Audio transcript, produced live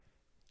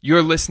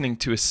You're listening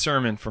to a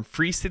sermon from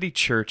Free City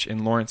Church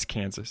in Lawrence,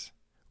 Kansas.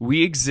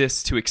 We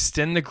exist to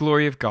extend the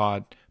glory of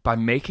God by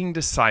making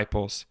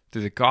disciples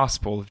through the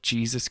gospel of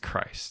Jesus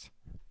Christ.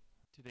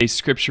 Today's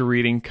scripture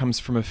reading comes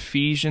from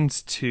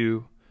Ephesians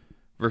 2,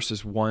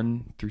 verses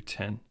 1 through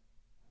 10.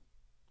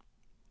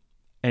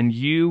 And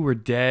you were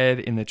dead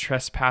in the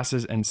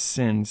trespasses and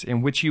sins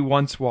in which you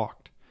once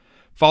walked,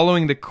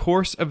 following the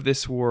course of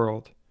this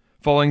world,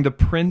 following the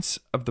prince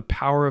of the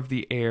power of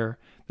the air,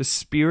 the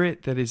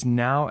spirit that is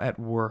now at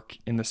work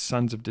in the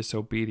sons of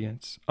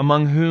disobedience,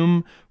 among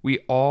whom we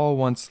all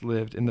once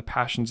lived in the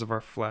passions of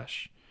our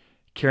flesh,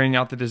 carrying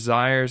out the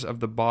desires of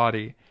the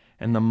body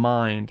and the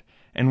mind,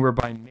 and were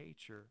by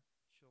nature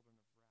children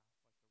of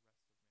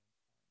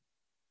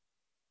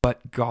wrath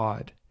like the rest of mankind. But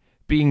God,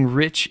 being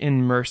rich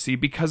in mercy,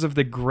 because of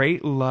the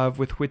great love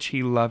with which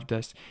he loved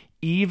us,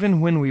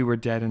 even when we were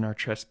dead in our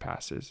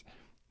trespasses,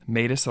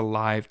 made us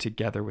alive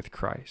together with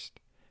Christ.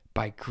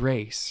 By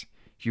grace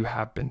you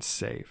have been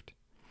saved,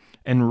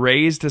 and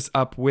raised us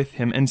up with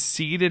him, and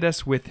seated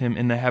us with him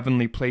in the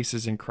heavenly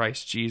places in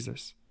Christ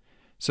Jesus,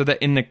 so that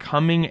in the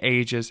coming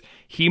ages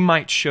he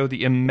might show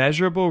the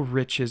immeasurable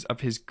riches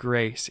of his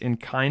grace in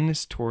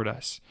kindness toward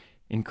us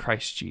in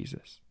Christ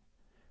Jesus.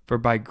 For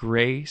by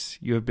grace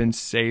you have been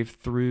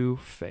saved through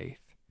faith.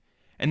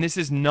 And this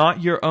is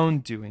not your own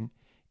doing,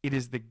 it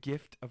is the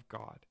gift of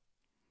God,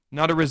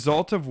 not a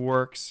result of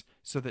works,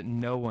 so that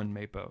no one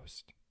may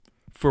boast.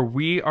 For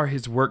we are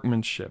his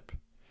workmanship,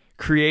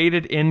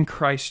 created in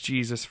Christ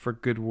Jesus for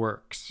good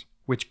works,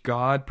 which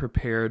God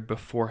prepared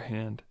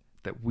beforehand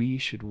that we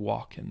should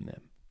walk in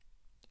them.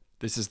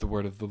 This is the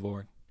word of the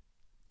Lord.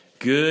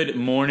 Good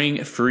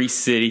morning, Free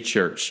City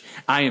Church.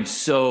 I am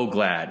so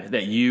glad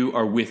that you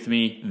are with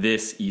me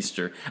this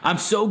Easter. I'm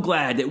so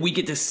glad that we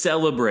get to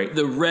celebrate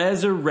the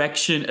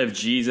resurrection of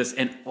Jesus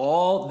and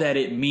all that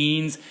it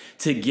means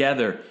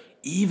together,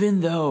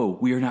 even though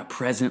we are not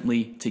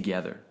presently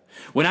together.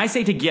 When I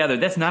say together,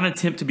 that's not an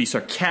attempt to be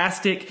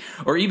sarcastic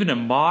or even to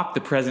mock the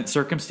present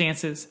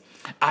circumstances.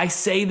 I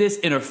say this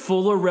in a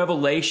fuller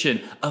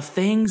revelation of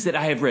things that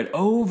I have read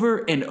over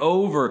and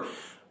over,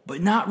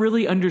 but not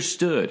really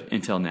understood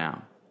until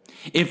now.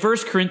 In 1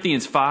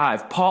 Corinthians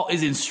 5, Paul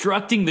is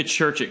instructing the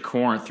church at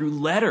Corinth through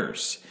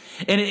letters.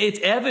 And it's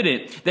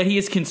evident that he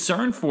is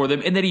concerned for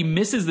them and that he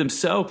misses them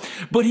so,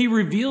 but he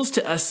reveals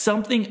to us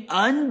something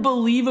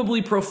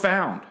unbelievably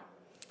profound.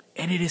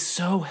 And it is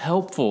so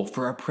helpful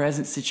for our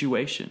present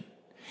situation.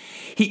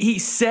 He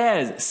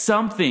says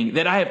something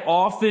that I have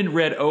often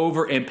read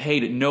over and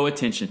paid no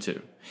attention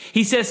to.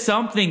 He says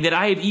something that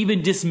I have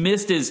even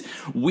dismissed as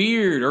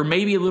weird or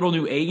maybe a little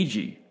new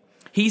agey.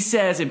 He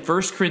says in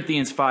 1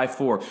 Corinthians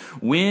 5:4,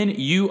 when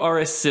you are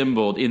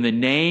assembled in the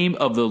name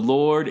of the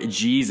Lord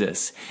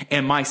Jesus,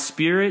 and my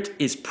spirit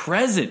is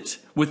present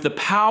with the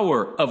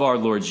power of our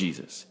Lord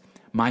Jesus.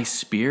 My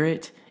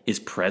spirit is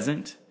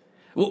present.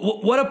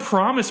 What a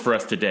promise for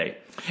us today.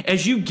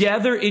 As you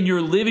gather in your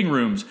living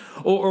rooms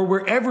or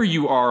wherever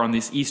you are on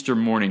this Easter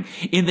morning,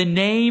 in the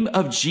name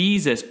of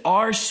Jesus,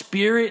 our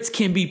spirits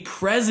can be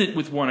present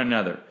with one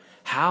another.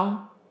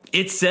 How?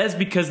 It says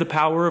because the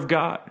power of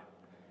God.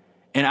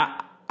 And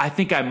I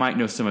think I might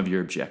know some of your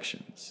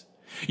objections.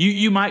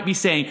 You might be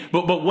saying,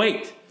 but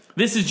wait,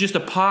 this is just a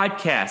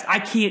podcast. I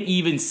can't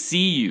even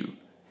see you.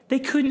 They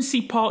couldn't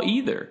see Paul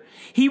either.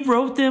 He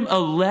wrote them a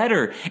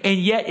letter, and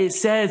yet it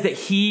says that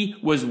he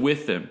was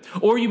with them.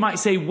 Or you might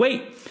say,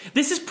 wait,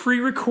 this is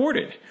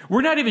pre-recorded.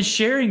 We're not even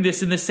sharing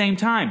this in the same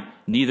time.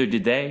 Neither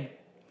did they.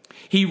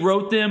 He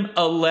wrote them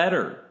a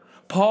letter.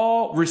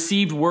 Paul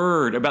received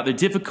word about the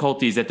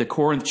difficulties that the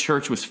Corinth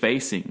church was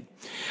facing,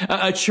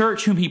 a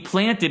church whom he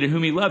planted and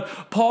whom he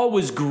loved. Paul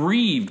was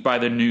grieved by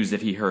the news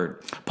that he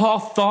heard. Paul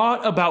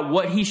thought about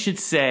what he should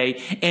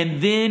say,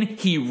 and then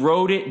he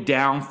wrote it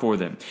down for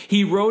them.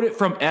 He wrote it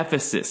from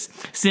Ephesus,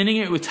 sending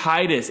it with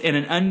Titus and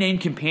an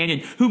unnamed companion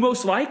who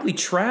most likely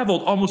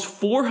traveled almost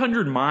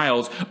 400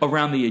 miles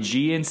around the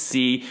Aegean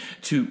Sea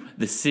to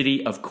the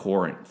city of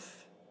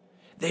Corinth.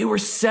 They were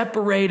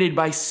separated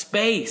by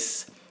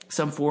space,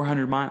 some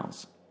 400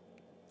 miles.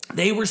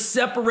 They were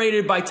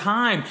separated by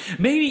time,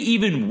 maybe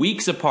even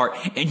weeks apart.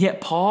 And yet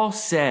Paul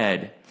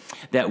said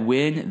that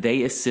when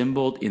they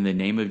assembled in the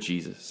name of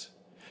Jesus,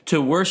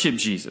 to worship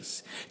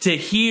Jesus, to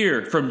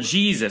hear from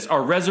Jesus,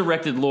 our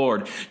resurrected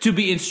Lord, to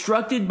be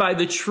instructed by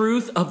the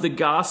truth of the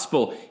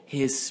gospel,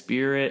 his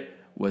spirit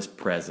was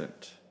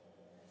present.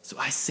 So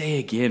I say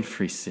again,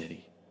 Free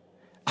City,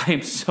 I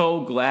am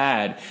so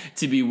glad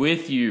to be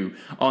with you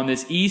on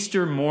this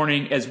Easter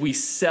morning as we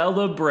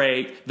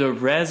celebrate the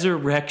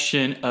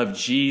resurrection of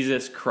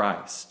Jesus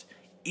Christ.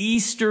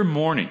 Easter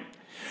morning.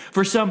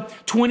 For some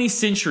 20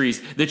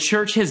 centuries, the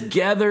church has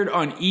gathered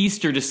on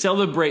Easter to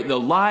celebrate the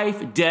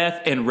life,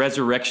 death, and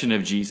resurrection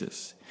of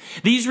Jesus.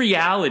 These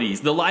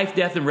realities, the life,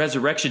 death, and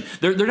resurrection,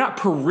 they're not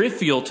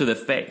peripheral to the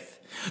faith.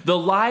 The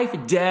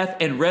life, death,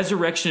 and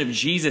resurrection of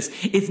Jesus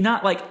is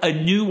not like a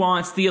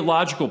nuanced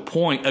theological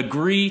point,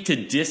 agree to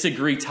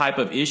disagree type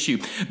of issue.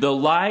 The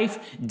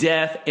life,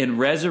 death, and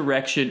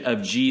resurrection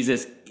of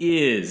Jesus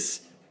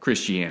is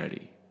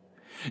Christianity.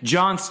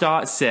 John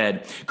Stott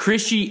said,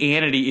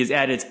 Christianity is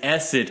at its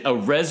essence a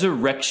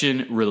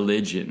resurrection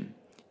religion.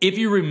 If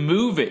you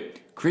remove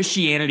it,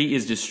 Christianity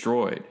is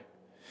destroyed.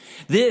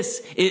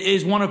 This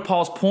is one of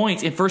Paul's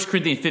points in 1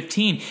 Corinthians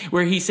 15,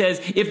 where he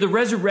says, if the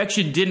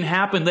resurrection didn't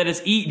happen, let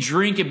us eat,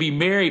 drink, and be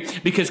merry,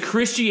 because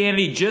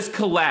Christianity just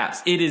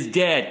collapsed. It is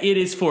dead. It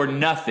is for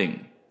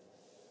nothing.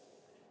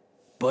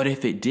 But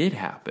if it did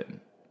happen,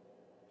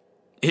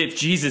 if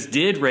Jesus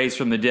did raise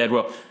from the dead,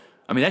 well,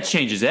 that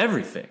changes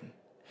everything.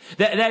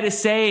 That is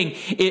saying,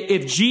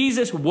 if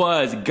Jesus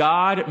was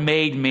God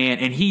made man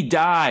and he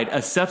died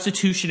a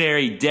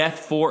substitutionary death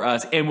for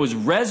us and was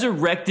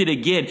resurrected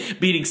again,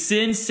 beating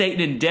sin, Satan,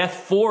 and death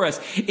for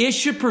us, it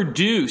should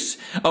produce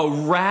a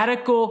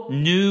radical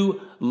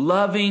new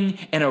loving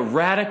and a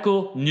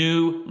radical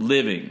new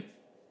living.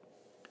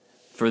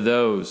 For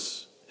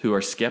those who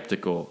are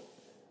skeptical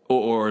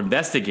or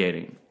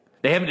investigating,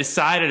 they haven't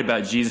decided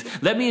about Jesus,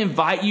 let me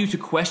invite you to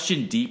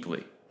question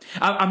deeply.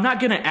 I'm not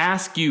going to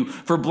ask you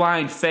for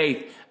blind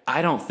faith.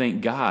 I don't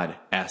think God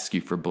asks you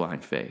for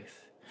blind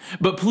faith.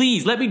 But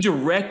please, let me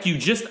direct you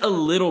just a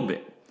little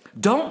bit.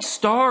 Don't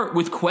start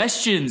with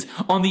questions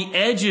on the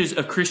edges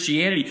of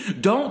Christianity.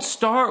 Don't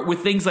start with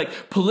things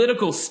like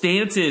political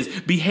stances,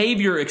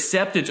 behavior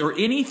acceptance, or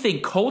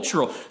anything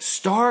cultural.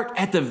 Start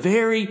at the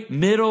very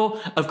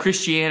middle of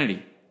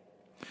Christianity.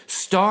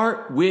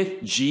 Start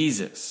with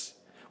Jesus.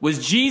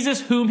 Was Jesus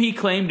whom he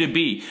claimed to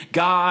be?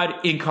 God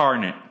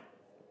incarnate.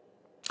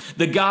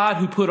 The God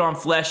who put on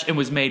flesh and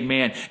was made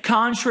man.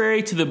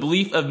 Contrary to the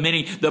belief of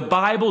many, the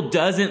Bible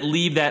doesn't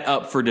leave that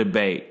up for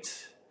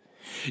debate.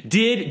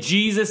 Did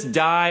Jesus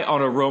die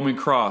on a Roman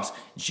cross?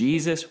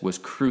 Jesus was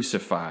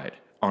crucified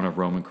on a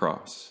Roman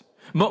cross.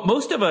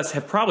 Most of us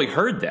have probably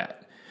heard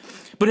that.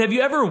 But have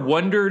you ever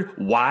wondered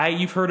why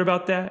you've heard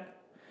about that?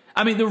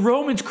 The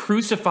Romans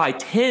crucified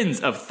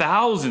tens of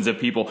thousands of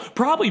people,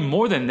 probably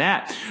more than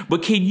that.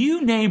 But can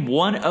you name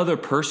one other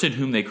person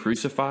whom they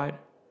crucified?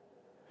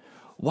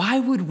 Why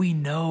would we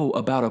know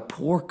about a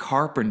poor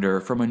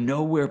carpenter from a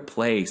nowhere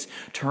place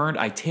turned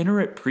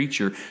itinerant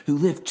preacher who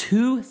lived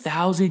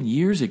 2,000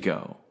 years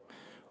ago?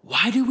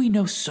 Why do we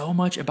know so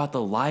much about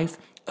the life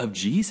of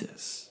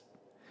Jesus?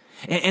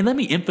 And let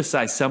me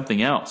emphasize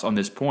something else on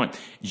this point.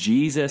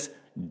 Jesus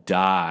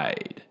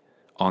died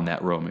on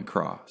that Roman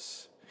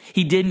cross.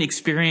 He didn't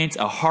experience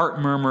a heart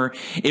murmur.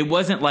 It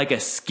wasn't like a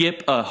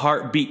skip a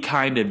heartbeat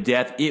kind of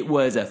death. It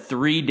was a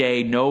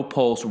 3-day, no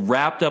pulse,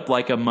 wrapped up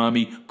like a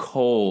mummy,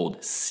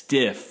 cold,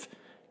 stiff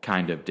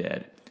kind of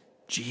dead.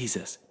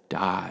 Jesus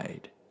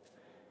died.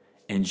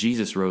 And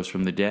Jesus rose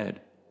from the dead.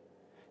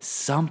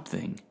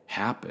 Something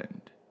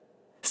happened.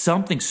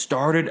 Something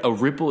started a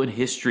ripple in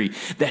history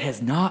that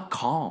has not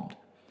calmed.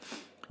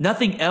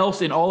 Nothing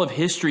else in all of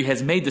history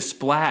has made the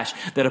splash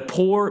that a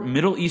poor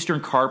Middle Eastern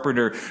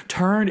carpenter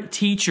turned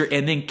teacher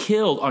and then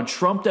killed on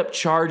trumped up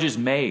charges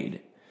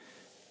made.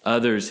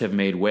 Others have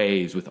made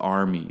waves with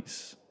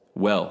armies,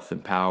 wealth,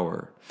 and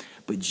power.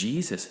 But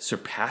Jesus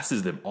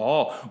surpasses them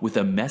all with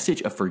a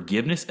message of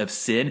forgiveness of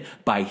sin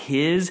by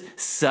his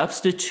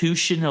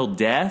substitutional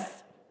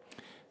death.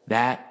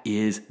 That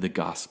is the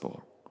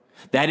gospel.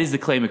 That is the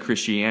claim of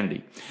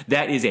Christianity.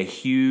 That is a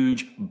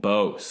huge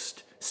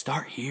boast.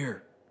 Start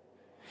here.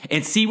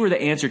 And see where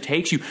the answer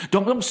takes you.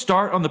 Don't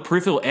start on the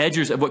peripheral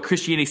edges of what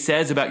Christianity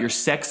says about your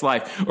sex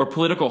life or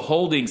political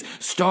holdings.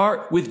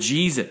 Start with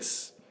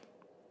Jesus.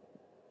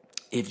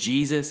 If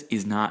Jesus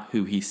is not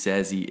who he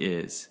says he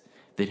is,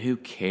 then who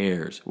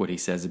cares what he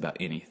says about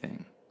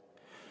anything?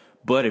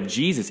 But if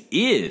Jesus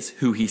is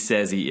who he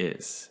says he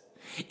is,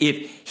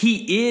 if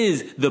he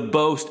is the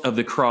boast of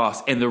the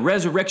cross and the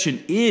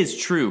resurrection is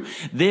true,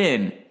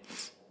 then,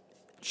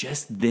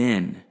 just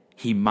then,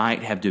 he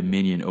might have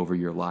dominion over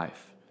your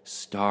life.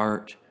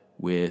 Start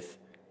with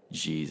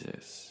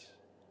Jesus.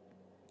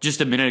 Just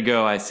a minute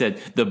ago, I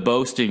said the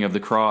boasting of the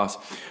cross.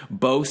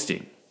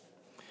 Boasting.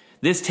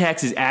 This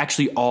text is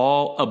actually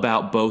all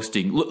about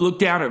boasting. Look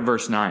down at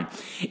verse 9.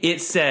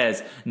 It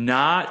says,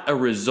 not a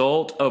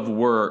result of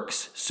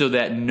works, so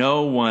that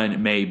no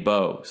one may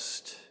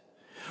boast.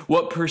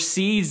 What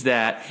precedes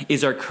that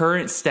is our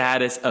current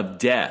status of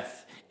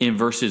death in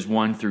verses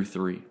 1 through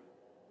 3.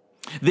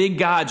 Then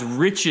God's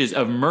riches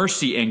of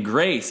mercy and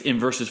grace in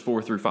verses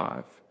 4 through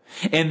 5.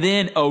 And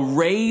then a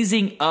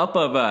raising up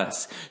of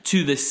us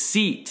to the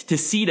seat, to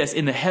seat us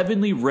in the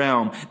heavenly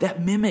realm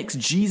that mimics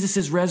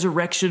Jesus'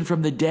 resurrection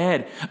from the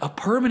dead, a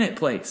permanent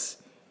place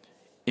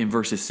in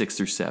verses 6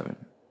 through 7.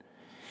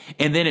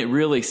 And then it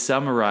really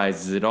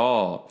summarizes it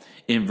all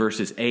in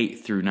verses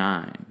 8 through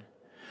 9.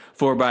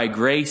 For by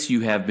grace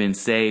you have been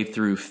saved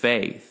through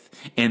faith.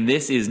 And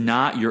this is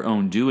not your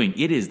own doing.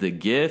 It is the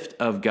gift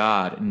of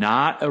God,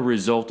 not a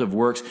result of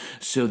works,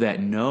 so that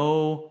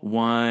no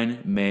one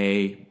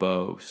may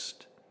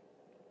boast.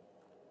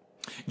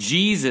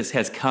 Jesus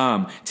has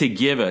come to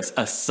give us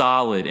a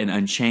solid and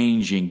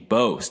unchanging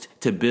boast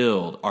to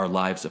build our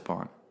lives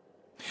upon.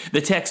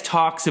 The text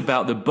talks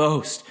about the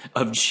boast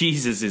of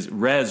Jesus'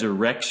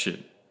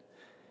 resurrection.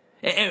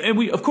 And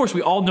we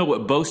all know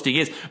what boasting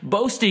is.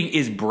 Boasting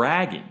is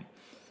bragging.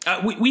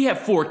 We have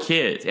 4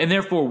 kids, and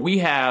therefore we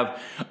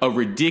have a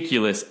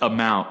ridiculous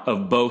amount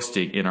of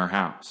boasting in our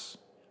house.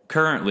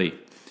 Currently,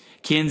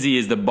 Kinsey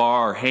is the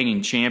bar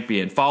hanging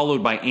champion,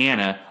 followed by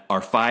Anna,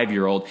 our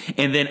 5-year-old,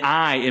 and then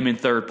I am in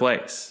 3rd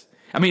place.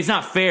 I mean, it's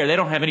not fair. They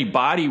don't have any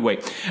body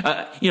weight.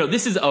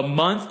 This is a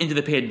month into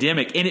the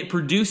pandemic, and it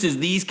produces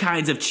these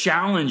kinds of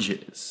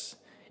challenges.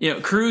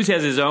 Cruz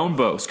has his own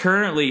boast.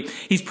 Currently,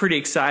 he's pretty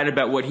excited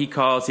about what he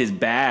calls his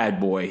bad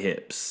boy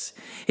hips.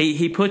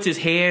 He puts his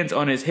hands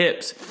on his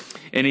hips,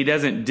 and he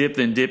doesn't dip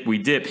then dip, we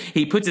dip.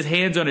 He puts his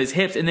hands on his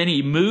hips, and then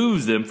he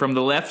moves them from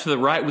the left to the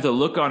right with a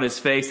look on his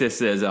face that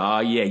says, oh,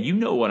 yeah, you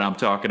know what I'm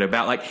talking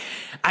about. Like,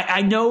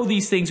 I know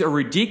these things are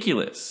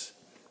ridiculous,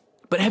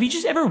 but have you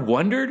just ever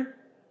wondered,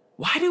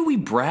 why do we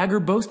brag or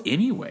boast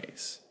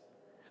anyways?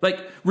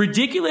 Like,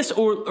 ridiculous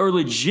or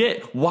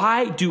legit,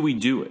 why do we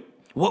do it?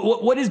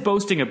 What is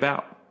boasting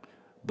about?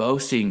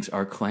 Boastings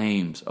are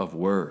claims of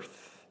worth.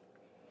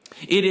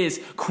 It is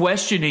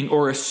questioning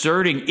or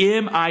asserting,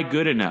 am I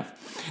good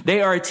enough?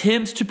 They are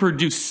attempts to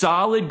produce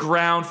solid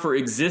ground for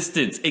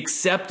existence,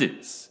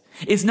 acceptance.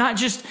 It's not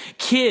just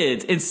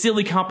kids and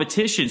silly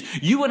competitions.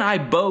 You and I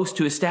boast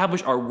to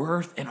establish our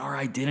worth and our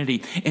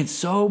identity. And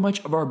so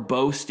much of our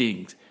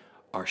boastings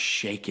are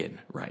shaken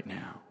right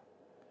now.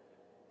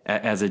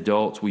 As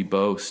adults, we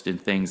boast in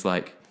things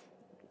like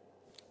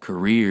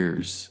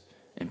careers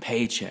and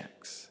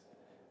paychecks.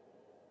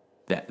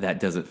 That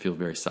doesn't feel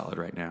very solid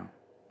right now.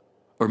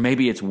 Or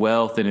maybe it's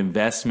wealth and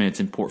investments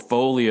and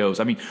portfolios.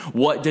 I mean,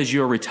 what does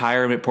your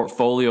retirement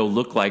portfolio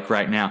look like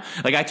right now?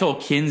 Like I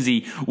told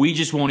Kinsey, we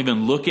just won't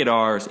even look at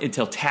ours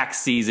until tax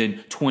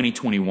season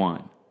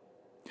 2021.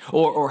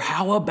 Or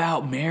how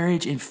about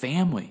marriage and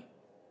family?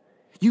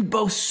 You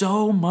boast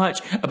so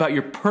much about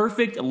your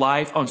perfect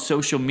life on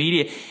social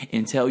media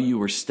until you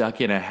were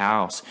stuck in a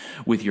house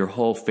with your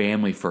whole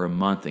family for a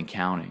month and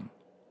counting.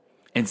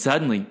 And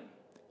suddenly,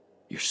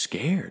 you're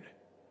scared.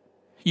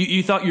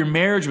 You thought your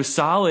marriage was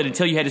solid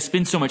until you had to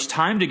spend so much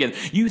time together.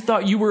 You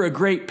thought you were a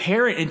great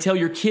parent until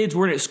your kids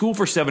weren't at school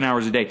for 7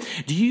 hours a day.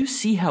 Do you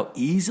see how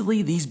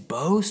easily these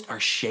boasts are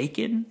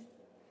shaken?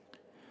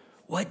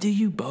 What do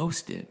you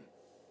boast in?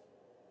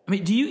 I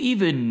mean, do you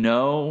even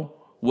know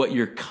what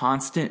your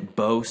constant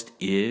boast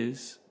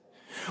is?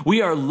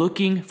 We are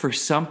looking for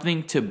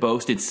something to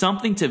boast in,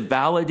 something to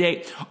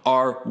validate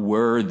our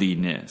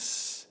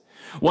worthiness.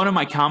 One of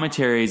my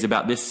commentaries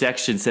about this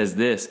section says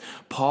this: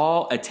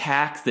 Paul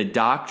attacks the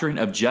doctrine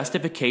of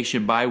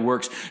justification by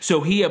works, so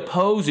he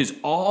opposes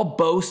all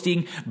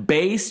boasting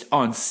based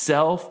on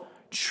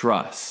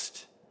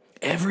self-trust.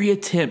 Every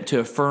attempt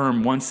to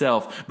affirm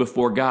oneself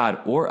before God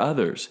or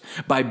others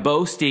by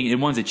boasting in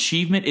one's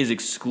achievement is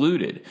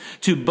excluded.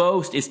 To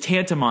boast is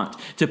tantamount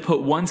to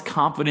put one's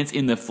confidence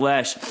in the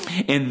flesh,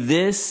 and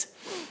this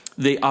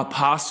the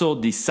apostle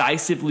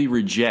decisively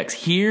rejects.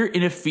 Here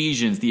in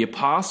Ephesians, the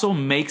apostle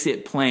makes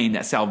it plain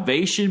that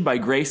salvation by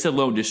grace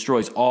alone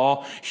destroys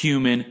all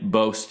human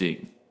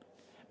boasting.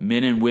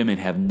 Men and women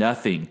have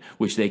nothing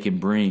which they can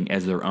bring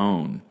as their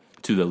own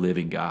to the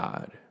living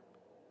God.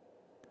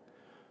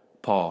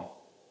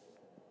 Paul,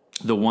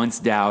 the once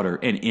doubter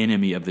and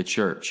enemy of the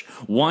church,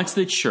 wants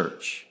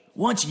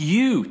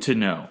you to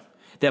know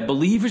that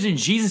believers in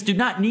Jesus do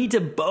not need to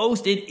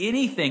boast in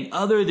anything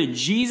other than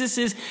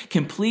Jesus'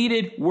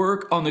 completed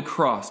work on the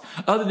cross,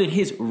 other than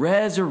his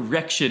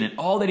resurrection and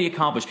all that he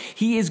accomplished.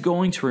 He is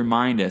going to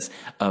remind us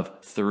of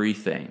 3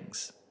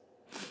 things.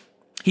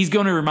 He's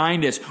going to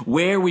remind us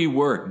where we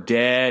were,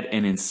 dead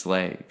and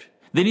enslaved.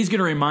 Then he's going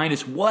to remind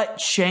us what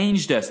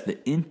changed us,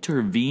 the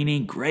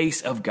intervening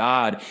grace of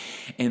God.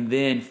 And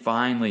then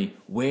finally,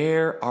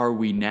 where are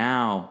we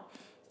now?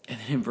 And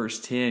then in verse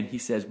 10, he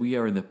says, we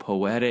are in the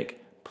poetic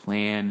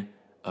plan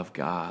of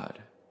God.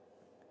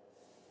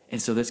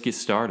 And so let's get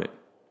started.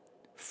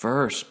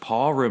 First,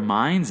 Paul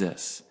reminds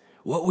us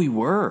what we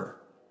were: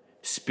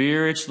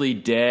 spiritually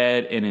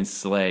dead and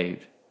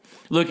enslaved.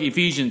 Look,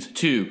 Ephesians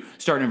 2,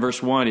 starting in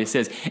verse 1, it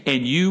says,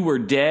 and you were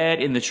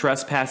dead in the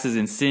trespasses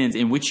and sins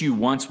in which you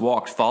once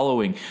walked,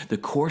 following the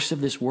course of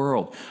this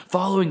world,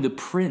 following the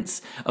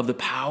prince of the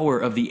power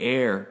of the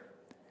air,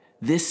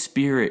 this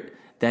spirit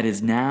that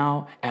is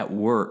now at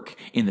work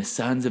in the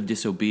sons of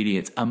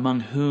disobedience, among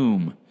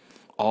whom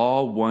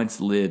all once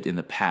lived in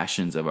the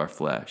passions of our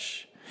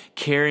flesh,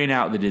 carrying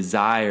out the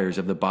desires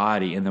of the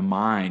body and the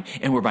mind,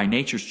 and were by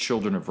nature's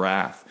children of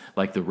wrath,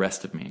 like the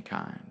rest of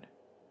mankind.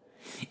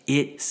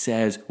 It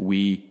says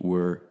we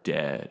were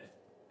dead.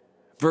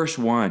 Verse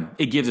 1,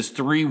 it gives us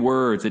 3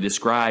 words that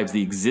describes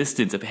the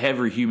existence of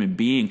every human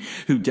being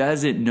who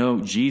doesn't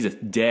know Jesus: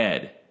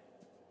 dead.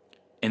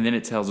 And then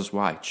it tells us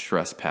why: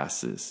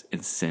 trespasses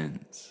and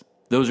sins.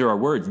 Those are our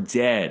words: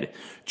 dead,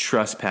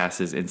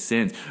 trespasses, and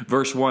sins.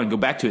 Verse 1, go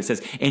back to it. It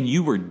says, and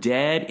you were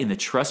dead in the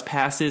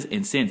trespasses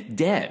and sins.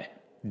 Dead.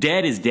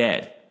 Dead is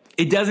dead.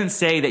 It doesn't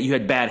say that you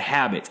had bad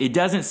habits. It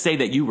doesn't say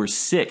that you were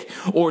sick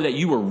or that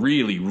you were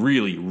really,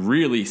 really,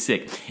 really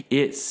sick.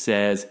 It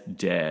says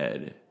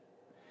dead.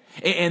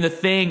 And the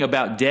thing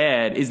about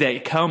dead is that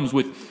it comes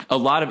with a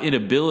lot of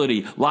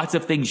inability, lots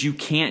of things you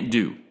can't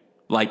do,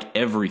 like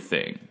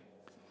everything.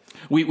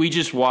 We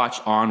just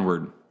watched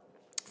Onward,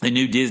 the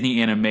new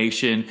Disney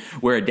animation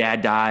where a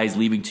dad dies,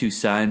 leaving two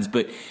sons.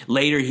 But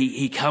later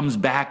he comes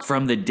back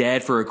from the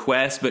dead for a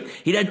quest, but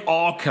he doesn't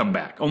all come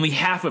back. Only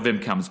half of him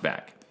comes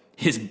back,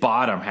 his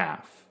bottom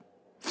half.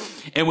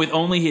 And with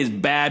only his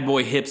bad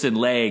boy hips and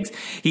legs,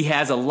 he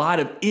has a lot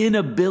of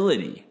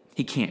inability.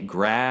 He can't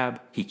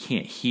grab, he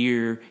can't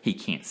hear, he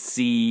can't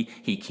see,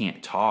 he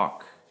can't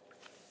talk.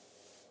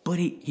 But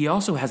he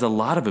also has a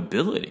lot of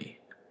ability.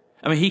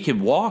 I mean, he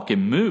can walk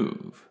and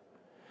move.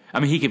 I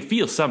mean, he can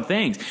feel some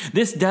things.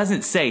 This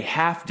doesn't say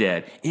half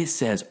dead. It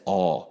says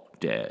all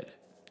dead.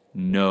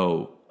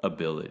 No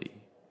ability.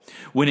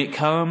 When it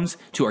comes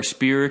to our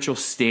spiritual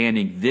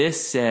standing,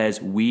 this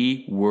says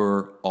we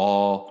were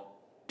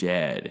all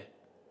dead.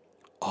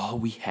 All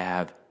we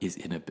have is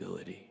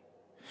inability.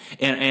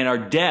 And our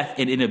death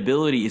and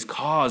inability is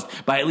caused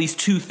by at least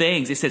two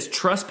things. It says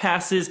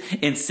trespasses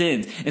and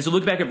sins. And so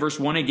look back at verse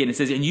 1 again. It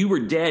says, and you were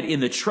dead in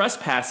the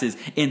trespasses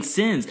and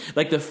sins.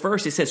 Like the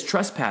first, it says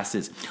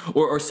trespasses,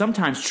 or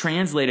sometimes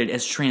translated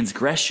as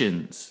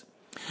transgressions.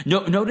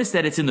 Notice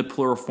that it's in the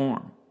plural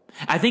form.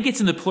 I think it's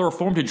in the plural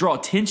form to draw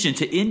attention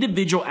to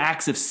individual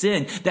acts of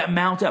sin that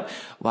mount up.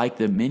 Like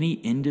the many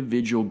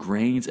individual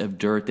grains of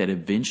dirt that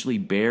eventually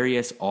bury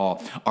us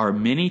all, our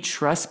many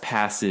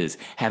trespasses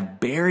have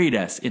buried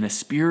us in a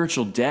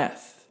spiritual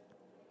death.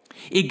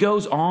 It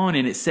goes on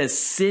and it says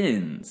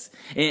sins.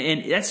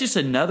 And that's just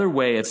another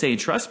way of saying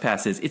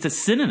trespasses. It's a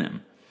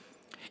synonym.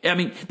 I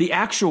mean, the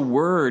actual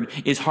word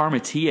is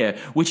harmatia,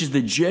 which is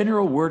the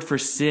general word for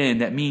sin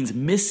that means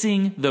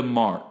missing the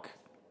mark.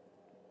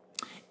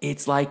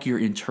 It's like your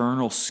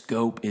internal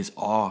scope is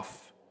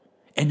off.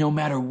 And no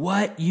matter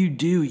what you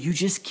do, you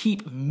just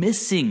keep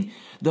missing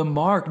the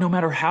mark. No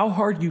matter how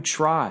hard you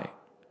try,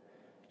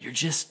 you're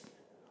just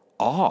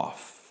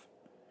off.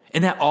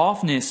 And that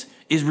offness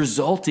is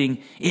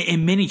resulting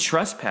in many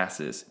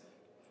trespasses.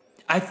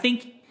 I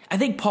think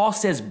Paul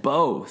says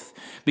both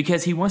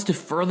because he wants to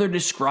further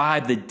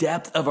describe the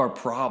depth of our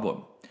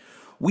problem.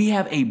 We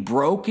have a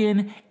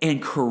broken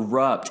and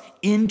corrupt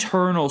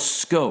internal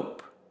scope.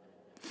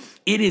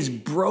 It is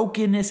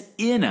brokenness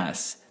in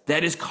us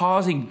that is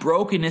causing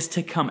brokenness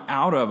to come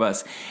out of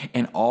us.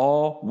 And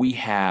all we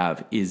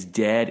have is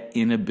dead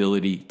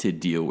inability to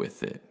deal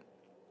with it.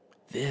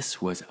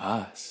 This was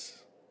us.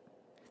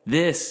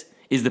 This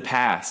is the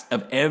past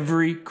of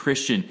every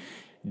Christian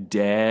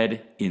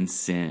dead in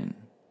sin.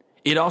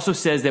 It also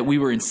says that we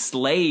were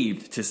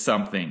enslaved to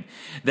something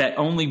that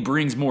only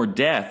brings more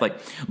death. Like,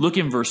 look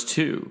in verse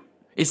 2.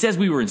 It says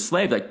we were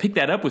enslaved. Like, pick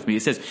that up with me.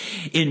 It says,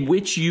 in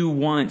which you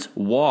once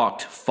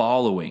walked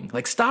following.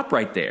 Like, stop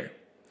right there.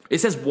 It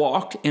says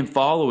walked and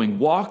following.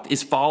 Walked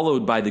is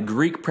followed by the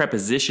Greek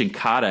preposition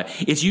kata.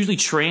 It's usually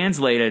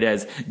translated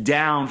as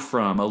down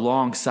from,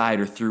 alongside,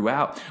 or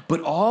throughout.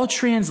 But all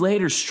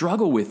translators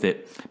struggle with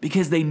it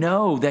because they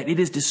know that it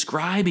is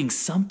describing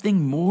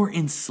something more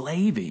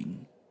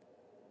enslaving.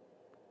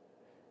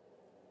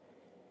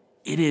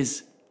 It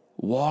is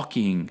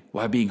walking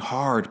while being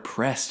hard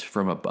pressed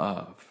from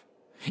above.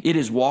 It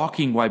is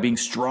walking while being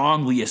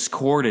strongly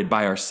escorted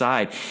by our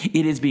side.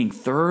 It is being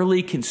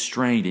thoroughly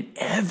constrained in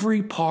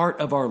every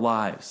part of our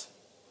lives.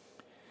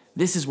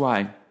 This is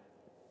why,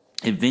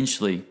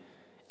 eventually,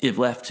 if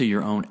left to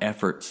your own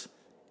efforts,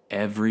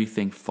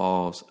 everything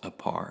falls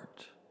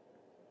apart.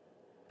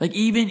 Like,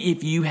 even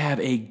if you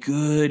have a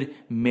good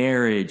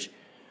marriage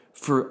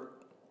for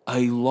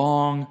a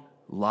long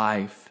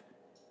life,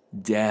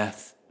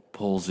 death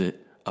pulls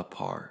it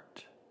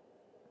apart.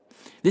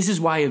 This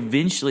is why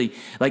eventually,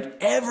 like,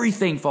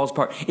 everything falls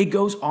apart. It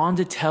goes on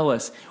to tell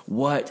us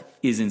what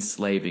is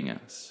enslaving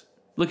us.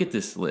 Look at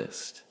this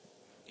list.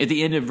 At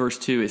the end of verse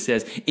 2, it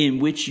says, in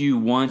which you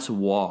once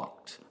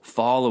walked,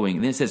 following.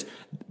 And then it says,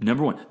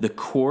 number 1, the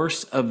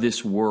course of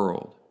this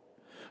world,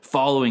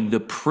 following the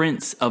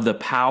prince of the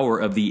power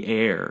of the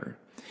air.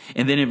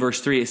 And then in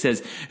verse 3, it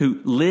says, who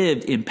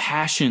lived in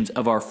passions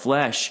of our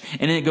flesh.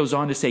 And then it goes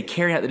on to say,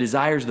 carrying out the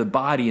desires of the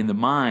body and the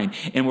mind,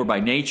 and were by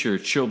nature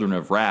children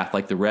of wrath,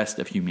 like the rest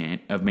of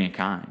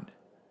mankind.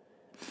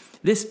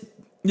 This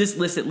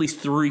lists at least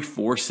 3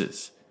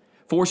 forces.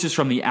 Forces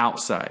from the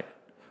outside,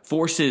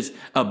 forces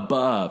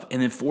above,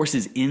 and then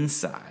forces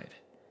inside.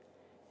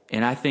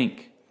 And I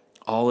think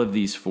all of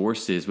these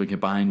forces, when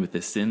combined with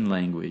the sin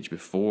language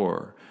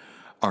before,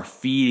 are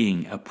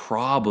feeding a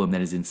problem that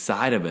is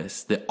inside of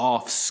us, the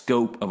off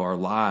scope of our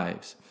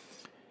lives.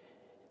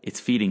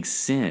 It's feeding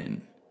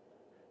sin.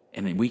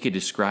 And then we could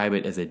describe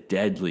it as a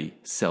deadly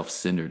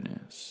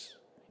self-centeredness.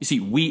 You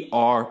see, we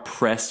are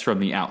pressed from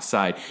the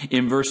outside.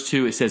 In verse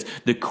 2, it says,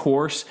 the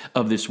course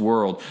of this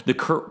world. The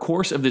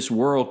course of this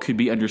world could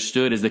be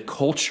understood as the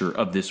culture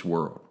of this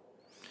world.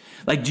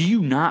 Like, do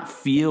you not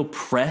feel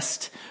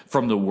pressed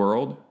from the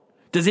world?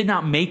 Does it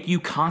not make you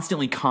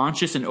constantly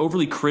conscious and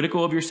overly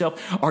critical of yourself?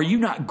 Are you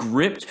not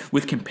gripped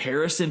with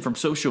comparison from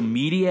social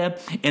media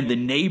and the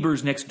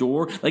neighbors next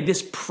door? Like,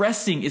 this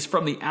pressing is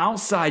from the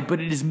outside, but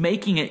it is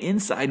making an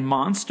inside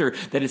monster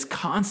that is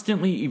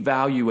constantly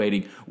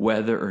evaluating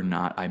whether or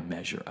not I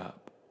measure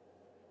up.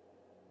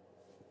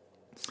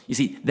 You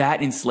see,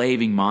 that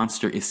enslaving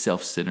monster is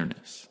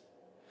self-centeredness.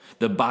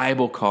 The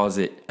Bible calls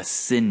it a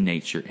sin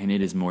nature, and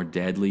it is more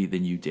deadly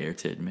than you dare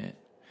to admit.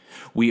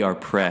 We are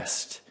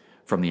pressed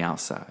from the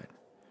outside.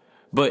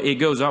 But it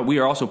goes on, we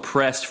are also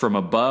pressed from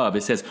above.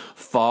 It says,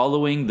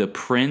 following the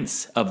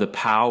prince of the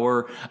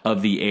power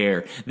of the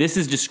air. This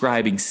is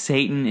describing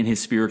Satan and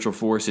his spiritual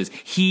forces.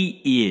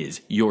 He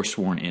is your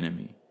sworn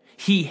enemy.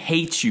 He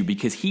hates you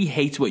because he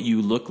hates what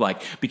you look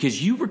like,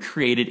 because you were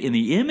created in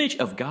the image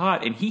of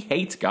God and he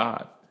hates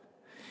God.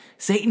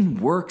 Satan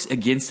works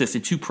against us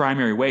in two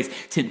primary ways,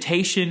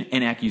 temptation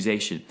and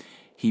accusation.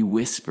 He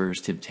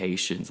whispers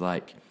temptations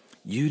like,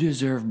 you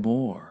deserve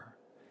more,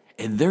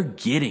 and they're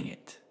getting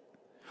it.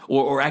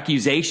 Or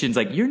accusations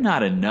like, you're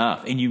not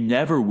enough and you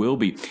never will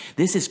be.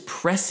 This is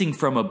pressing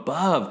from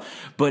above,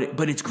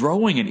 but it's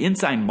growing an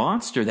inside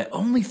monster that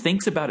only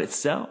thinks about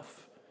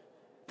itself.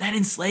 That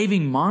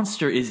enslaving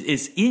monster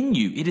is in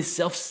you. It is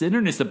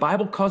self-centeredness. The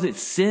Bible calls it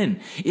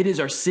sin. It is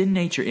our sin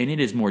nature, and it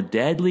is more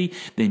deadly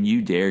than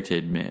you dare to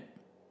admit.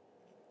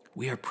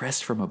 We are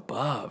pressed from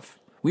above.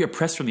 We are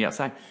pressed from the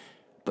outside.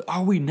 But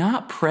are we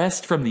not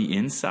pressed from the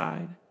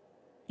inside?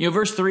 You know,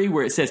 verse 3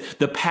 where it says,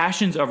 the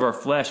passions of our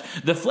flesh.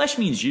 The flesh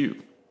means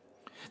you.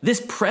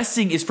 This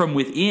pressing is from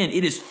within.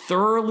 It is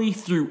thoroughly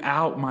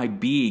throughout my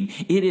being.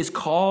 It is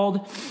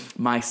called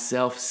my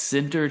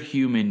self-centered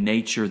human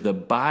nature. The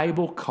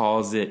Bible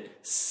calls it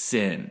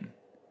sin.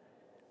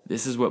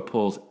 This is what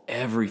pulls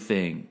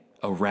everything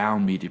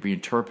around me to be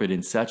interpreted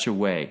in such a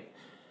way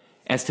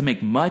as to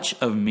make much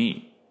of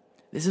me.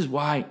 This is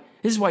why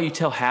you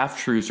tell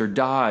half-truths or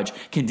dodge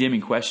condemning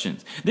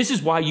questions. This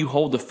is why you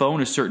hold the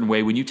phone a certain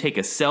way when you take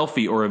a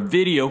selfie or a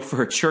video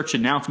for church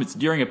announcements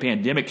during a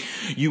pandemic.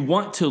 You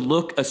want to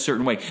look a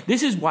certain way.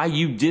 This is why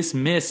you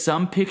dismiss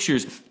some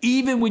pictures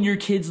even when your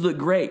kids look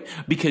great,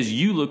 because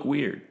you look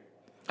weird.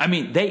 I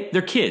mean,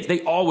 they're kids. They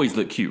always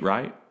look cute,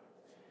 right?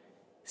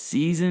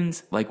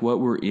 Seasons like what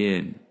we're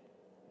in,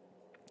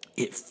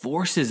 it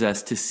forces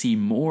us to see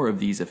more of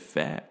these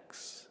effects.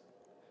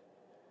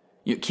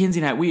 You know, Kinsey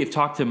and I, we have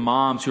talked to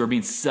moms who are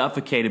being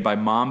suffocated by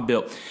mom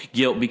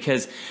guilt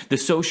because the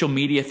social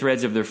media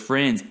threads of their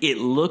friends, it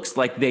looks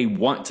like they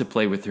want to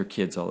play with their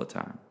kids all the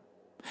time.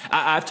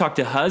 I've talked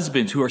to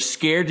husbands who are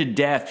scared to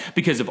death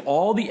because of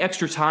all the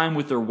extra time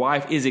with their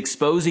wife is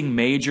exposing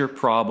major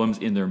problems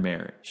in their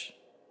marriage.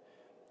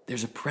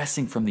 There's a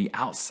pressing from the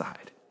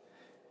outside,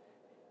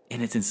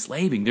 and it's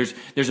enslaving.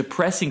 There's a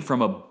pressing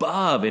from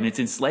above, and it's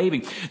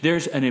enslaving.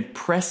 There's an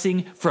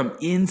oppressing from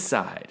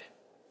inside.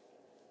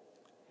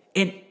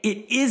 And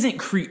it isn't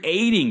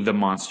creating the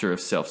monster of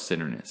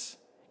self-centeredness.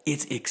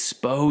 It's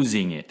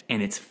exposing it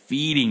and it's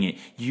feeding it.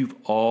 You've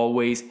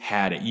always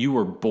had it. You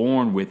were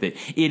born with it.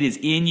 It is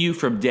in you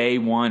from day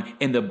one,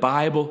 and the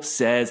Bible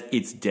says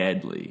it's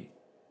deadly.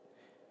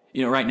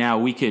 You know, right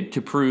now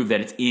to prove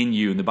that it's in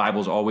you, and the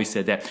Bible's always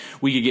said that,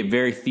 we could get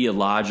very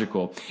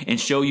theological and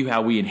show you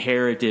how we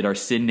inherited our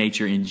sin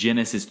nature in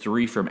Genesis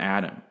 3 from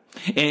Adam.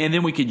 And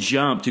then we could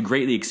jump to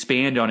greatly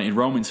expand on it in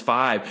Romans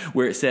 5,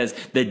 where it says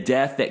the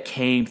death that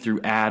came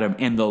through Adam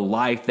and the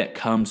life that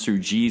comes through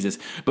Jesus.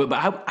 But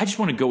I just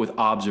want to go with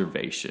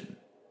observation.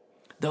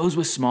 Those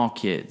with small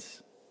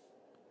kids.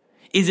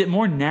 Is it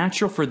more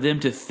natural for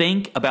them to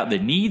think about the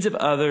needs of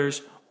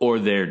others or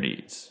their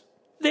needs?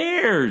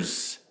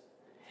 Theirs.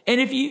 And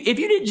if you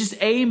didn't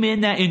just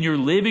amen that in your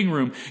living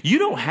room, you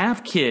don't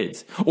have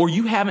kids, or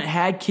you haven't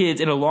had kids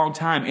in a long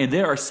time, and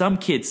there are some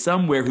kids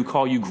somewhere who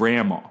call you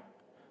grandma.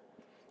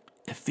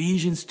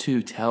 Ephesians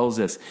 2 tells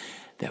us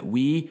that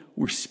we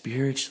were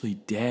spiritually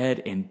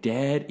dead, and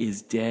dead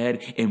is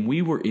dead, and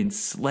we were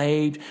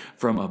enslaved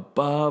from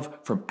above,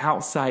 from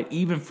outside,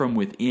 even from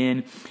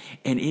within.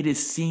 And it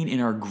is seen in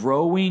our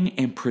growing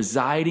and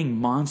presiding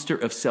monster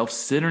of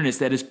self-centeredness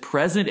that is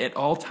present at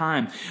all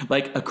time,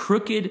 like a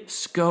crooked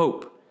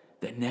scope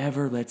that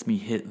never lets me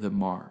hit the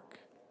mark.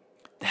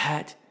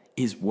 That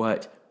is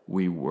what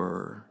we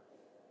were.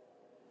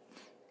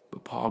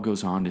 But Paul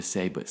goes on to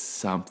say, but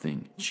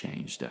something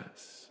changed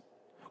us.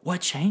 What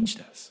changed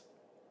us?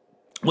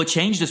 What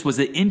changed us was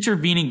the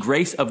intervening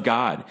grace of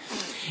God.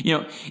 You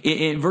know,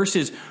 in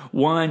verses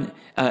 1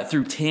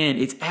 through 10,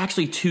 it's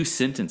actually two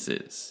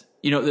sentences.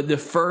 You know, the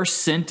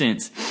first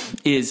sentence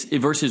is in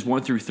verses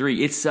 1 through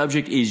 3. Its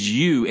subject is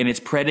you, and its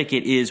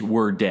predicate is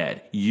were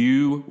dead.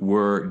 You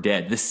were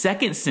dead. The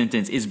second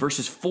sentence is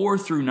verses 4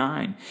 through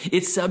 9.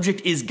 Its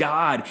subject is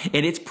God,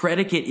 and its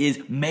predicate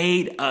is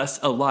made us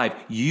alive.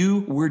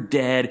 You were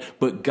dead,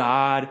 but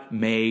God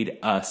made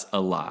us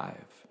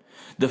alive.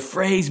 The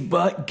phrase,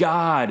 but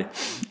God,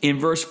 in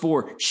verse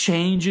 4,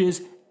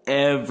 changes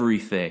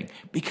everything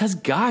because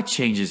God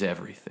changes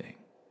everything.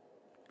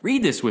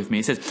 Read this with me.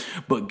 It says,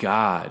 but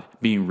God,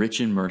 being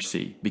rich in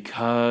mercy,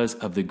 because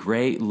of the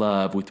great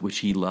love with which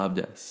he loved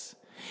us,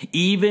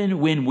 even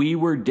when we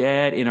were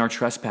dead in our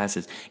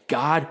trespasses,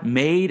 God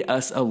made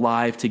us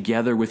alive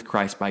together with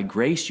Christ. By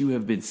grace you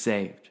have been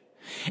saved.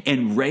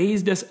 and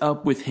raised us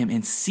up with him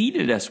and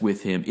seated us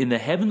with him in the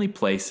heavenly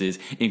places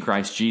in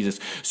Christ Jesus,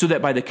 so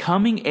that by the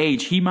coming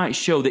age he might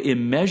show the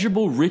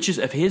immeasurable riches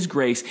of his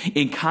grace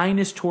in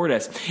kindness toward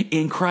us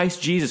in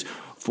Christ Jesus.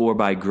 For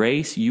by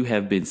grace you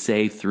have been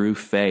saved through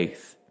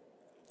faith.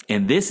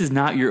 And this is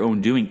not your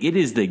own doing. It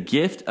is the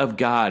gift of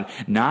God,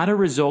 not a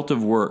result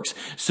of works,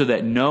 so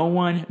that no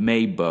one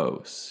may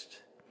boast.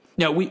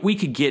 Now, we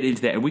could get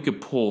into that and we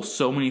could pull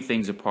so many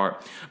things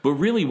apart. But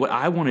really what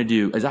I want to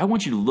do is I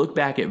want you to look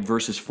back at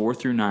verses 4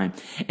 through 9,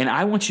 and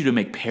I want you to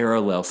make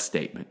parallel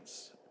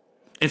statements.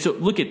 And so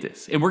look at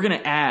this. And we're going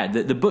to add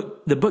that the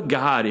book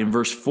God in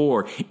verse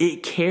 4,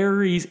 it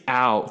carries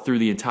out through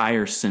the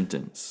entire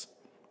sentence.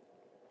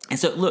 And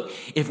so look,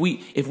 if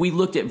we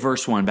looked at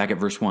verse 1, back at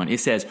verse 1,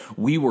 it says,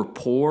 we were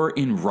poor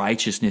in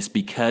righteousness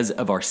because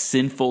of our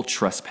sinful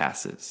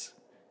trespasses.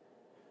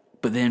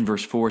 But then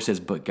verse 4 says,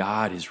 but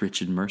God is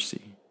rich in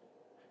mercy.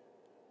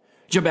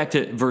 Jump back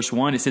to verse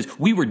 1, it says,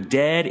 we were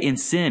dead in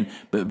sin.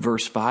 But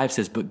verse 5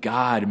 says, but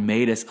God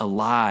made us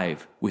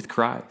alive with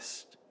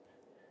Christ.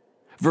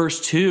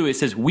 Verse 2, it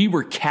says, we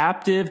were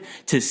captive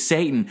to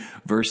Satan.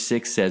 Verse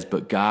 6 says,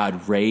 but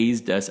God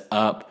raised us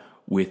up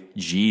with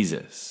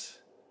Jesus.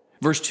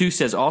 Verse 2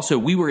 says also,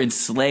 we were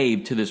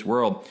enslaved to this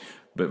world.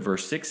 But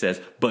verse 6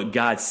 says, but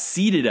God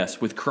seated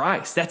us with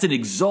Christ. That's an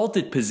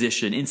exalted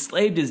position.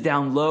 Enslaved is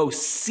down low.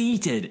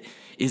 Seated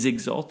is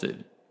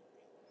exalted.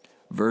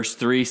 Verse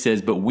 3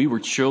 says, but we were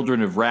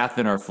children of wrath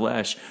in our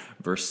flesh.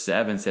 Verse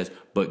 7 says,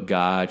 but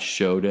God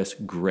showed us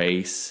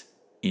grace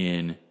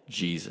in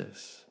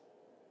Jesus.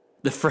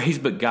 The phrase,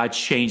 but God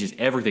changes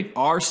everything.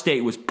 Our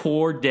state was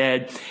poor,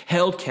 dead,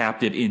 held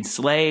captive,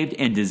 enslaved,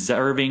 and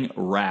deserving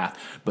wrath.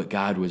 But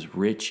God was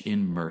rich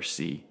in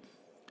mercy,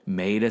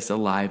 made us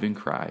alive in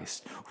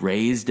Christ,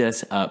 raised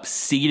us up,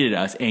 seated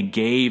us, and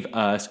gave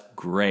us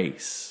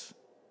grace.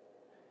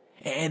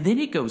 And then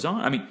it goes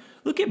on. I mean,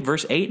 look at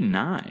verse 8 and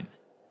 9.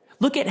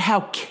 Look at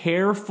how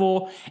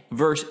careful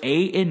verse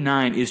 8 and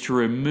 9 is to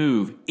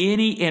remove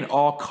any and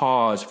all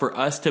cause for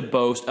us to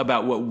boast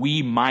about what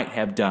we might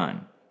have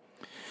done.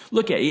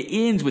 Look at it.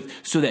 It ends with,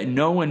 so that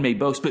no one may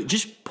boast. But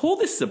just pull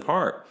this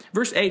apart.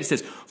 Verse 8, it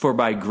says, for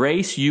by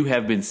grace you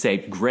have been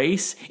saved.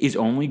 Grace is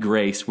only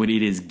grace when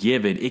it is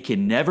given. It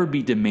can never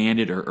be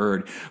demanded or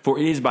earned. For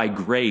it is by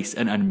grace,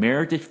 an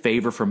unmerited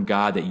favor from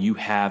God, that you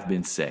have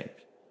been saved.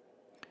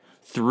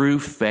 Through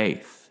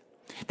faith.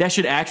 That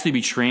should actually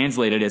be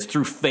translated as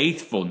through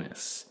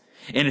faithfulness.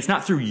 And it's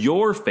not through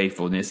your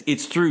faithfulness.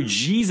 It's through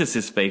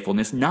Jesus'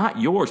 faithfulness,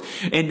 not yours.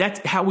 And that's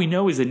how we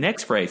know is the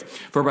next phrase.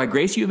 For by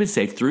grace you have been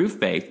saved through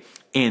faith,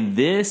 and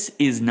this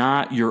is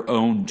not your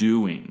own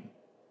doing.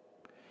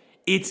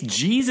 It's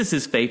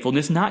Jesus'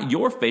 faithfulness, not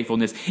your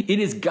faithfulness. It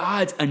is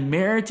God's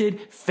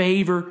unmerited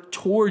favor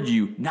toward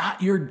you,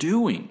 not your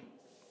doing.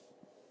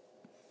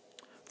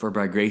 For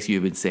by grace you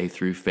have been saved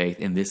through faith,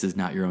 and this is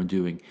not your own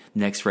doing.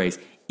 Next phrase.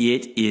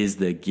 It is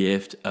the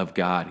gift of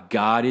God.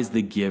 God is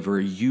the giver.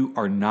 You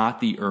are not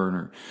the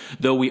earner.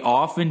 Though we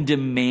often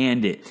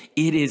demand it,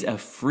 it is a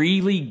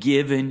freely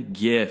given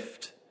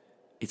gift.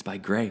 It's by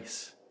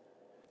grace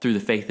through the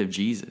faith of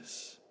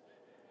Jesus.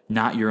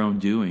 Not your own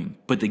doing,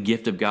 but the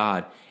gift of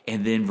God.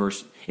 And then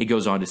it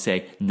goes on to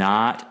say,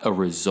 not a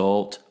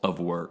result of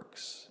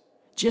works.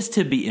 Just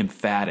to be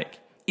emphatic,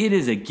 it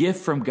is a gift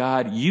from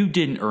God. You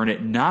didn't earn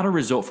it, not a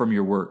result from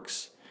your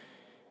works.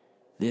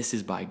 This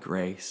is by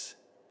grace.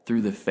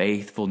 Through the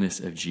faithfulness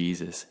of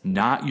Jesus,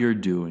 not your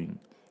doing.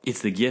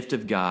 It's the gift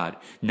of God,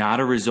 not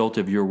a result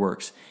of your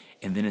works.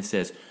 And then it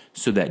says,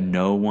 so that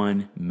no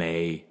one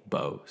may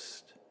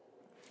boast.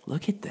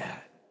 Look at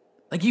that.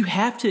 Like, you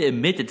have to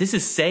admit that this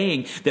is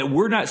saying that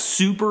we're not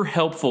super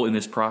helpful in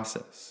this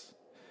process.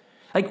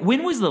 Like,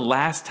 when was the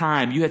last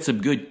time you had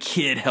some good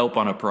kid help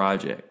on a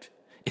project?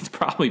 It's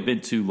probably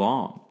been too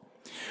long.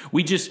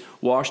 We just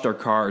washed our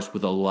cars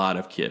with a lot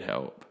of kid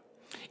help.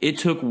 It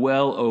took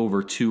well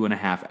over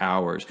 2.5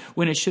 hours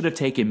when it should have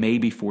taken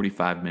maybe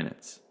 45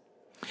 minutes.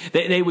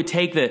 They would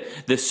take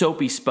the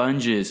soapy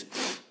sponges,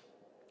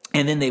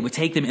 and then they would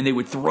take them and they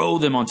would throw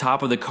them on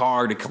top of the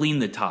car to clean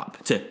the top.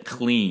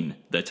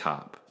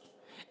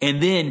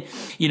 And then,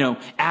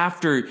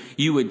 after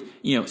you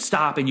would,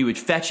 stop and you would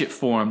fetch it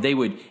for them, they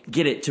would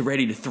get it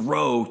ready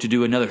to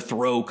do another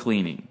throw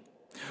cleaning.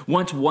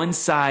 Once one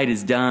side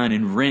is done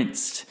and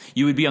rinsed,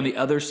 you would be on the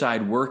other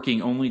side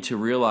working, only to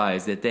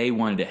realize that they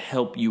wanted to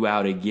help you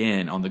out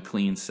again on the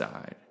clean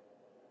side.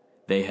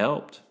 They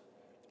helped.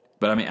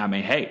 But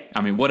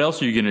what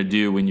else are you going to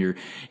do when you're,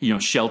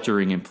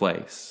 sheltering in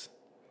place?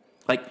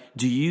 Like,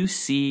 do you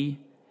see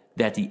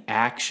that the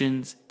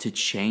actions to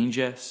change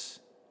us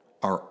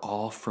are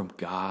all from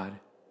God?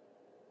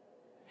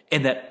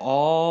 And that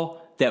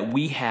all that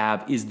we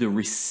have is the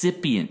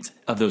recipient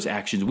of those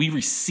actions. We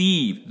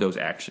receive those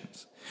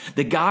actions.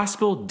 The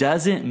gospel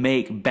doesn't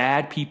make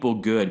bad people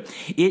good.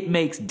 It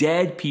makes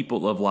dead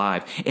people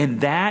alive.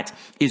 And that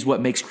is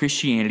what makes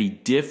Christianity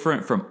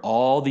different from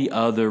all the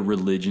other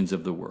religions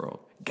of the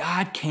world.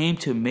 God came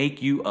to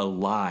make you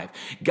alive.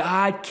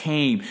 God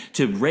came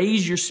to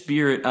raise your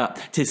spirit up,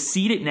 to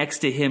seat it next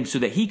to him so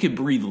that he could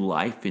breathe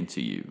life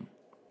into you.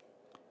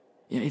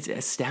 It's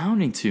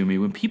astounding to me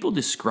when people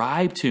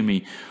describe to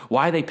me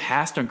why they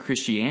passed on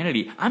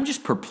Christianity. I'm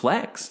just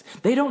perplexed.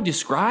 They don't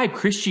describe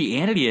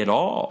Christianity at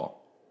all.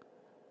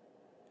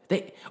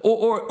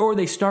 Or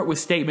they start with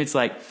statements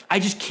like, I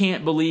just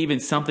can't believe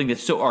in something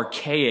that's so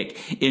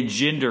archaic in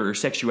gender or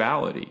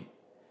sexuality.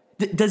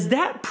 Does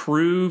that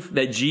prove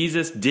that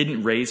Jesus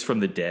didn't raise from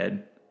the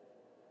dead?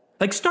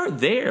 Like, start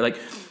there. Like,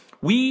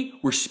 we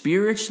were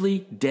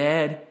spiritually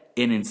dead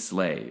and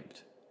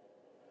enslaved.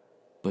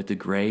 But the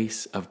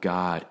grace of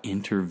God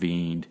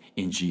intervened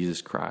in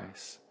Jesus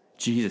Christ.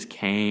 Jesus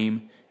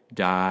came,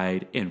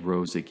 died, and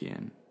rose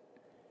again.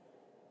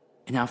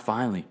 And now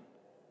finally,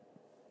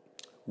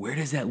 where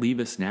does that leave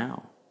us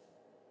now?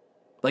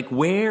 Like,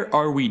 where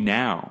are we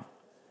now?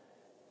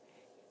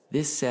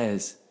 This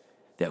says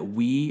that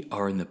we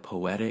are in the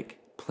poetic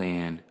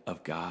plan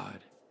of God,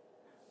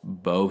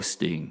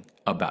 boasting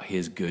about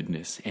his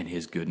goodness and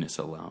his goodness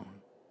alone.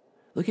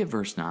 Look at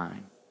verse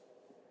 9.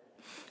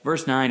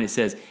 Verse 9, it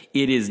says,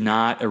 it is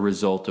not a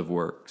result of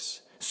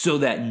works, so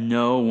that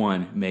no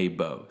one may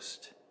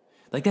boast.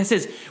 Like, that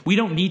says we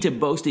don't need to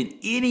boast in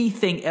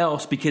anything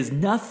else because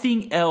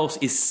nothing else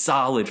is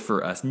solid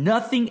for us.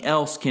 Nothing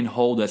else can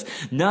hold us.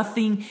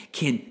 Nothing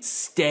can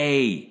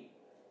stay.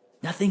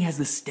 Nothing has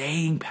the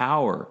staying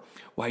power.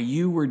 While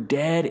you were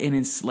dead and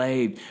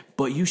enslaved,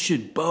 but you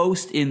should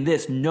boast in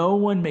this. No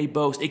one may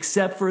boast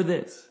except for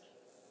this.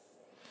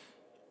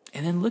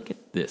 And then look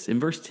at this. In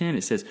verse 10,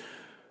 it says,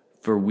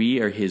 for we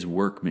are his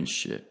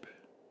workmanship,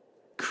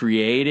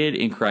 created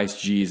in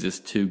Christ Jesus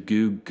to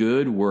do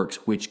good works,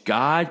 which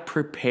God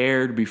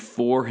prepared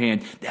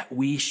beforehand that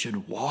we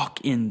should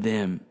walk in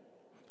them.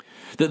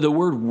 The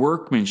word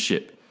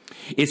workmanship,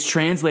 it's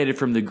translated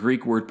from the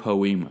Greek word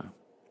poema.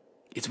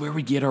 It's where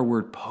we get our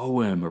word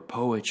poem or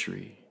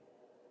poetry.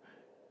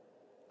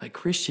 Like,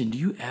 Christian, do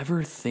you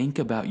ever think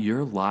about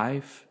your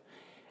life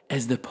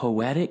as the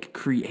poetic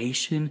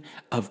creation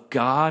of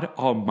God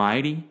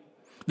Almighty?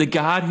 The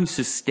God who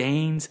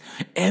sustains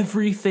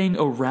everything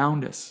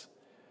around us.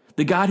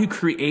 The God who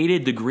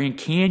created the Grand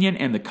Canyon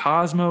and the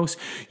cosmos.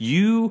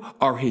 You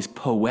are his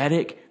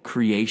poetic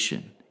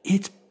creation.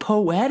 It's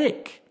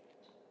poetic.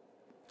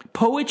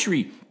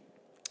 Poetry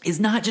is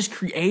not just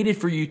created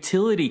for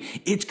utility.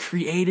 It's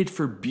created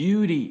for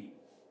beauty.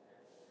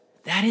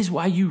 That is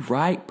why you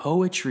write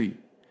poetry.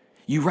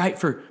 You write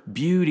for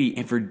beauty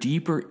and for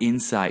deeper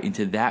insight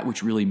into that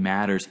which really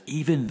matters,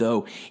 even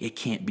though it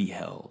can't be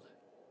held.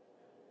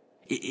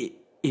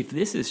 If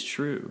this is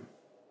true,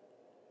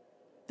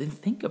 then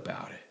think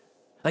about it.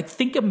 Like,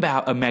 think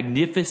about a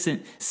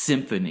magnificent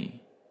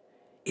symphony.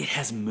 It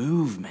has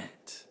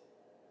movement.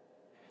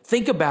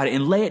 Think about it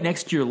and lay it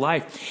next to your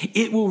life.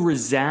 It will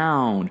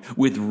resound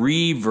with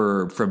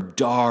reverb from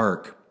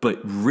dark but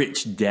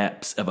rich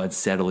depths of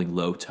unsettling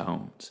low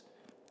tones.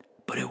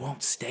 But it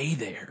won't stay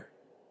there.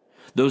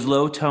 Those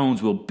low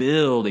tones will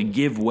build and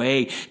give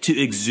way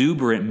to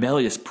exuberant,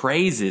 melodious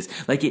praises.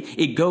 Like,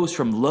 it goes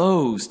from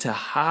lows to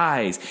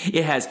highs.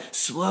 It has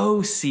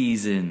slow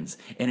seasons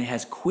and it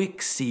has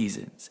quick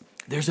seasons.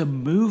 There's a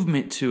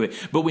movement to it.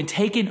 But when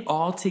taken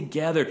all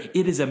together,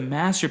 it is a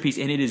masterpiece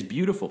and it is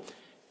beautiful.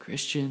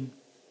 Christian,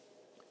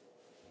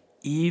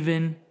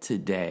 even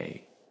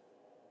today,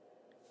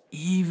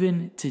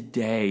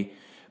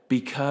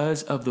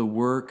 because of the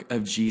work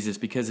of Jesus,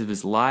 because of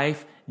his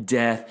life,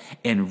 death,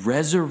 and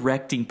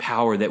resurrecting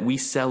power that we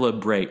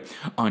celebrate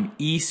on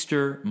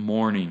Easter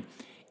morning,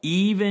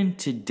 even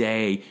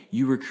today,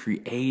 you were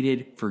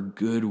created for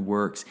good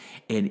works,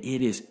 and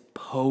it is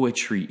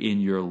poetry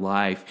in your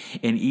life.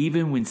 And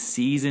even when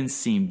seasons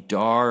seem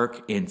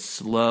dark and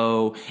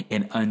slow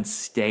and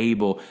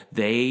unstable,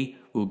 they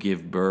will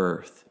give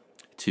birth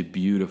to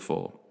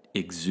beautiful,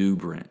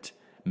 exuberant,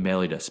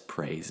 melodious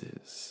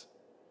praises,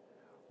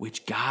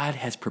 which God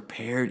has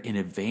prepared in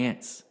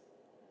advance.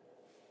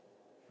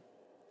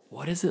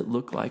 What does it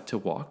look like to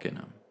walk in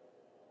them?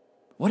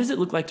 What does it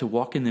look like to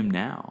walk in them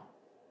now?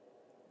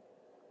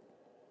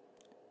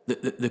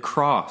 The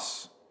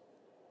cross,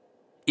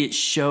 it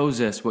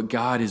shows us what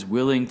God is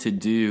willing to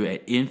do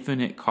at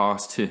infinite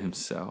cost to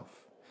himself.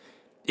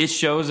 It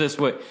shows us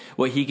what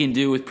he can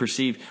do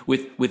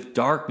with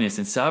darkness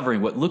and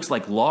suffering, what looks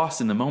like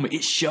loss in the moment.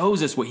 It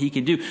shows us what he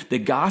can do. The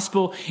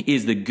gospel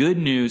is the good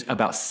news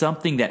about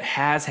something that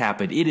has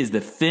happened. It is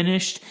the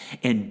finished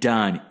and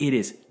done. It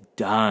is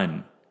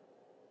done.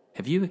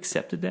 Have you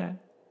accepted that?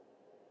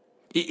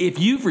 If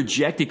you've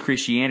rejected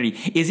Christianity,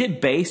 is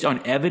it based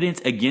on evidence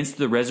against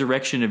the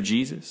resurrection of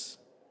Jesus?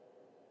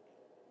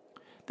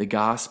 The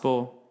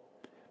gospel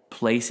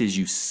places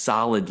you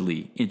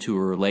solidly into a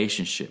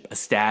relationship, a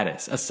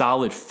status, a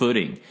solid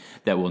footing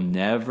that will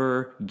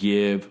never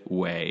give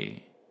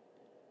way.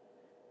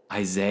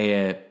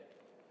 Isaiah,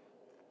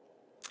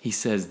 he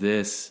says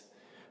this,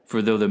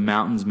 For though the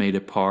mountains may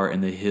depart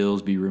and the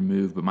hills be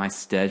removed, but my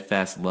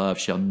steadfast love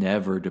shall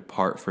never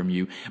depart from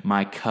you.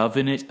 My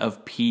covenant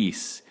of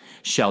peace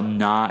shall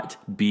not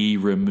be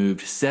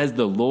removed, says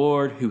the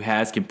Lord who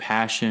has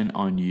compassion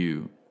on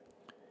you.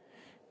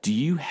 Do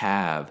you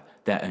have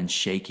that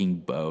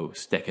unshaking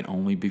boast that can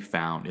only be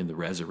found in the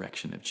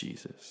resurrection of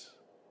Jesus?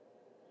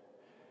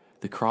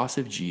 The cross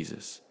of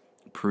Jesus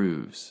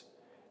proves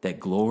that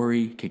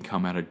glory can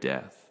come out of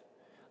death,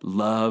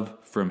 love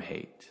from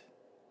hate.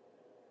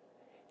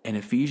 And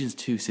Ephesians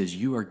 2 says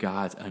you are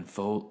God's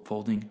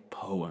unfolding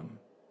poem,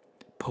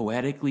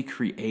 poetically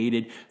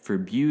created for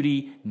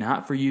beauty,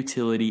 not for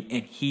utility,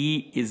 and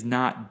he is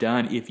not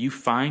done. If you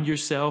find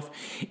yourself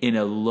in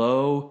a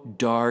low,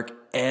 dark,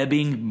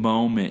 ebbing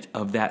moment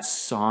of that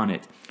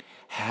sonnet,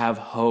 have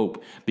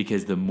hope,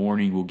 because the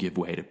morning will give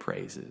way to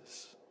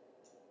praises.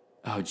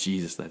 Oh,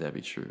 Jesus, let that be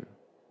true.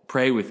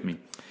 Pray with me.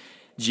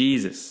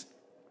 Jesus,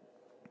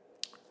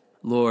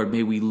 Lord,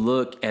 may we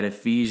look at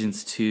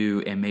Ephesians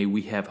 2 and may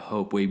we have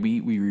hope. May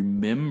we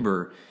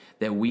remember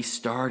that we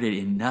started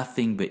in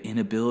nothing but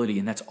inability,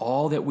 and that's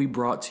all that we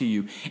brought to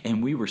you,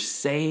 and we were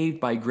saved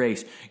by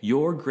grace.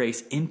 Your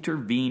grace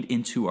intervened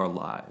into our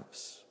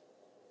lives.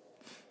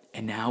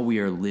 And now we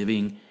are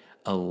living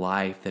a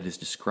life that is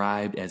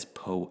described as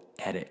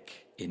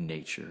poetic in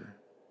nature.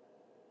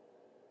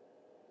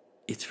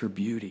 It's for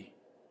beauty.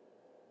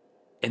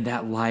 And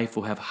that life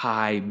will have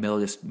high,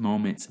 melodious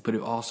moments, but it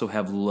will also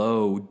have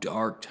low,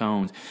 dark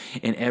tones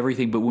and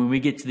everything. But when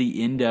we get to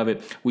the end of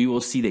it, we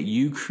will see that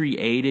you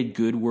created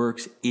good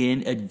works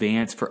in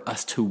advance for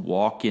us to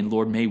walk in.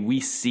 Lord, may we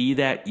see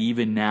that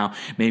even now.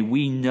 May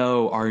we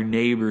know our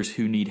neighbors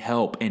who need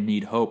help and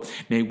need hope.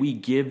 May we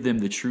give them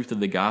the truth of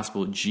the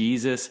gospel.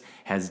 Jesus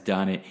has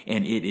done it,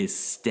 and it is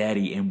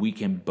steady, and we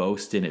can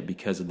boast in it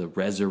because of the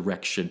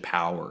resurrection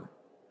power.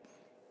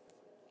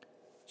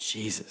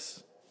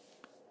 Jesus.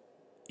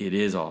 It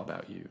is all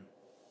about you,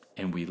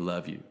 and we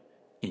love you.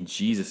 In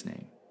Jesus'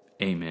 name,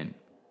 amen.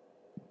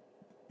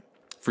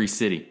 Free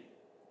City,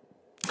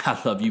 I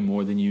love you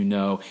more than you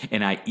know,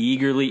 and I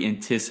eagerly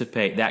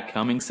anticipate that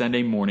coming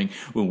Sunday morning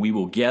when we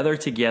will gather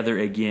together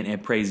again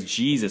and praise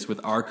Jesus with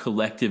our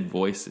collective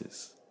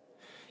voices.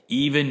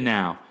 Even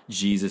now,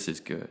 Jesus is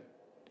good.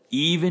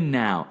 Even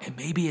now, and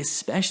maybe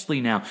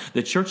especially now,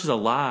 the church is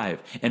alive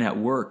and at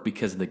work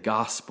because of the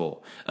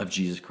gospel of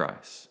Jesus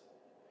Christ.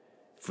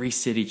 Free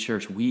City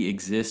Church, we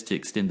exist to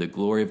extend the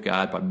glory of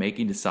God by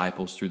making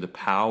disciples through the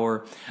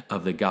power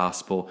of the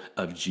gospel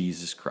of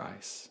Jesus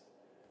Christ.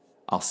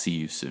 I'll see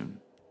you soon.